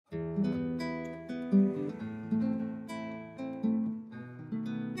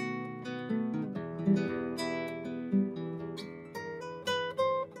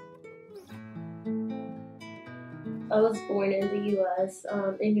I was born in the U.S.,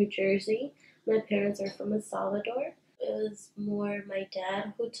 in New Jersey. My parents are from Salvador. It was more my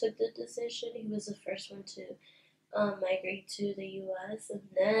dad who took the decision. He was the first one to migrate to the U.S., and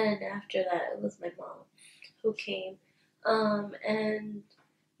then after that, it was my mom who came. And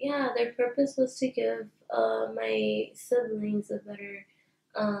yeah, their purpose was to give my siblings a better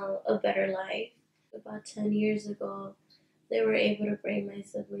life. About 10 years ago, they were able to bring my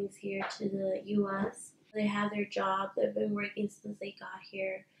siblings here to the U.S. They have their job. They've been working since they got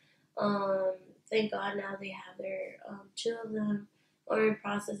here. Um, Thank God now they have their two of them are in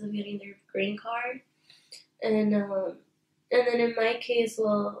process of getting their green card. And then in my case,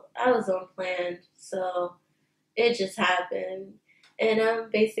 well, I was unplanned, so it just happened. And I'm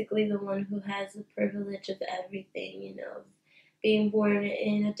basically the one who has the privilege of everything, being born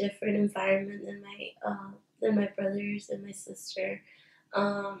in a different environment than my brothers and my sister.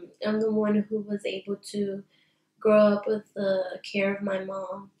 I'm the one who was able to grow up with the care of my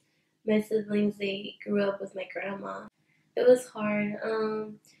mom. My siblings, they grew up with my grandma. It was hard.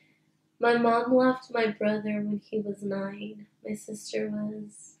 My mom left my brother when he was 9. My sister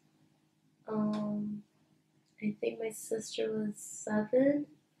was, I think my sister was 7,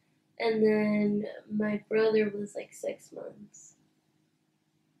 and then my brother was like 6 months.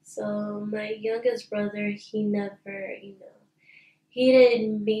 So my youngest brother, he never, he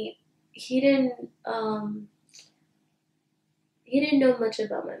didn't meet, he didn't, he didn't know much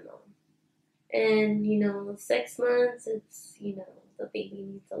about my mom. And 6 months, it's the baby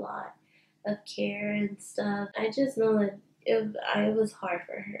needs a lot of care and stuff. I just know that it was hard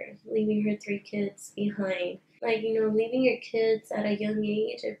for her leaving her 3 kids behind. Like, leaving your kids at a young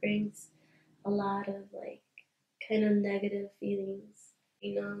age, it brings a lot of like kind of negative feelings.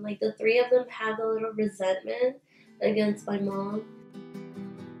 Like the 3 of them have a little resentment against my mom.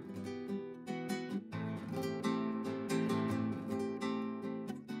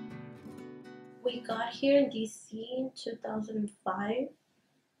 We got here in DC in 2005.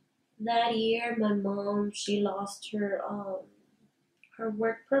 That year, my mom, she lost her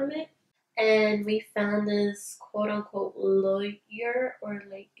work permit, and we found this quote unquote lawyer or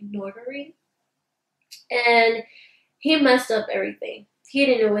like notary, and he messed up everything. He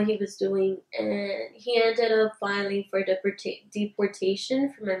didn't know what he was doing, and he ended up filing for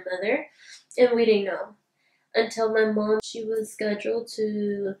deportation for my mother, and we didn't know until my mom, she was scheduled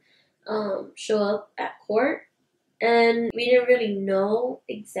to show up at court, and we didn't really know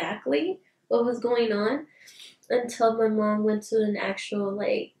exactly what was going on until my mom went to an actual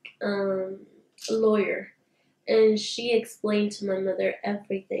like lawyer, and she explained to my mother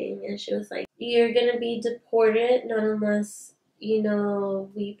everything, and she was like, you're gonna be deported not unless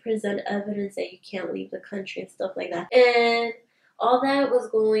we present evidence that you can't leave the country and stuff like that. And all that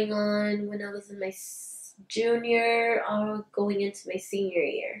was going on when I was in my junior going into my senior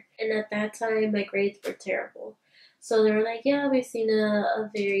year, and at that time my grades were terrible. So they were like, yeah, we've seen a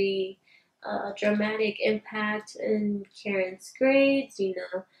very dramatic impact in Karen's grades.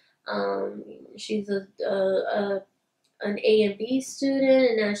 She's an A and B student,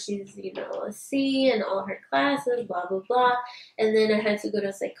 and now she's a C in all her classes, blah blah blah. And then I had to go to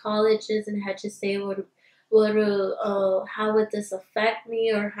a psychologist and had to say how would this affect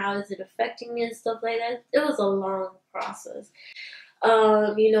me, or how is it affecting me and stuff like that. It was a long process. I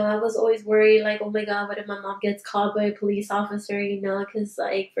was always worried, like, oh my God, what if my mom gets caught by a police officer, because,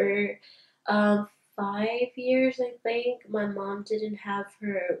 like, for 5 years, I think, my mom didn't have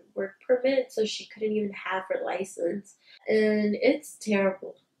her work permit, so she couldn't even have her license. And it's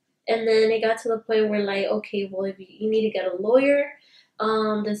terrible. And then it got to the point where, like, okay, well, if you need to get a lawyer,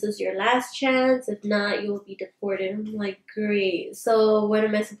 this is your last chance. If not, you will be deported. I'm like, great. So what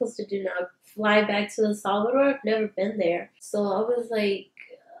am I supposed to do now? Fly back to El Salvador? I've never been there. So I was like,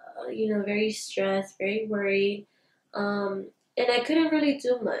 very stressed, very worried. And I couldn't really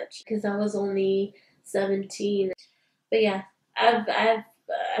do much because I was only 17. But yeah,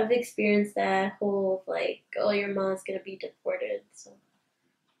 I've experienced that whole like, oh, your mom's gonna be deported. So,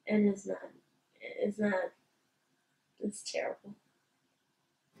 and it's not, it's terrible.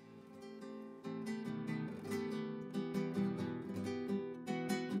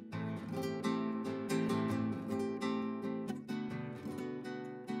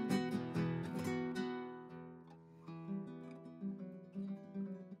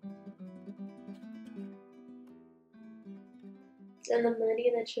 And the money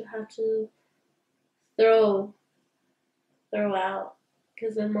that you have to throw throw out.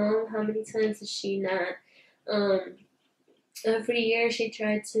 Because my mom, how many times is she not? Um, every year she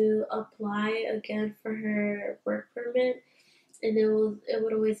tried to apply again for her work permit, and it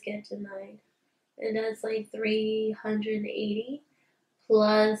would always get denied. and that's like 380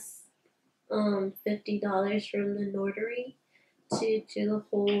 plus $50 from the notary to do the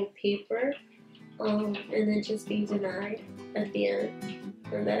whole paper, and then just be denied at the end.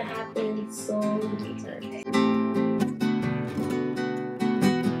 And that happens so many times.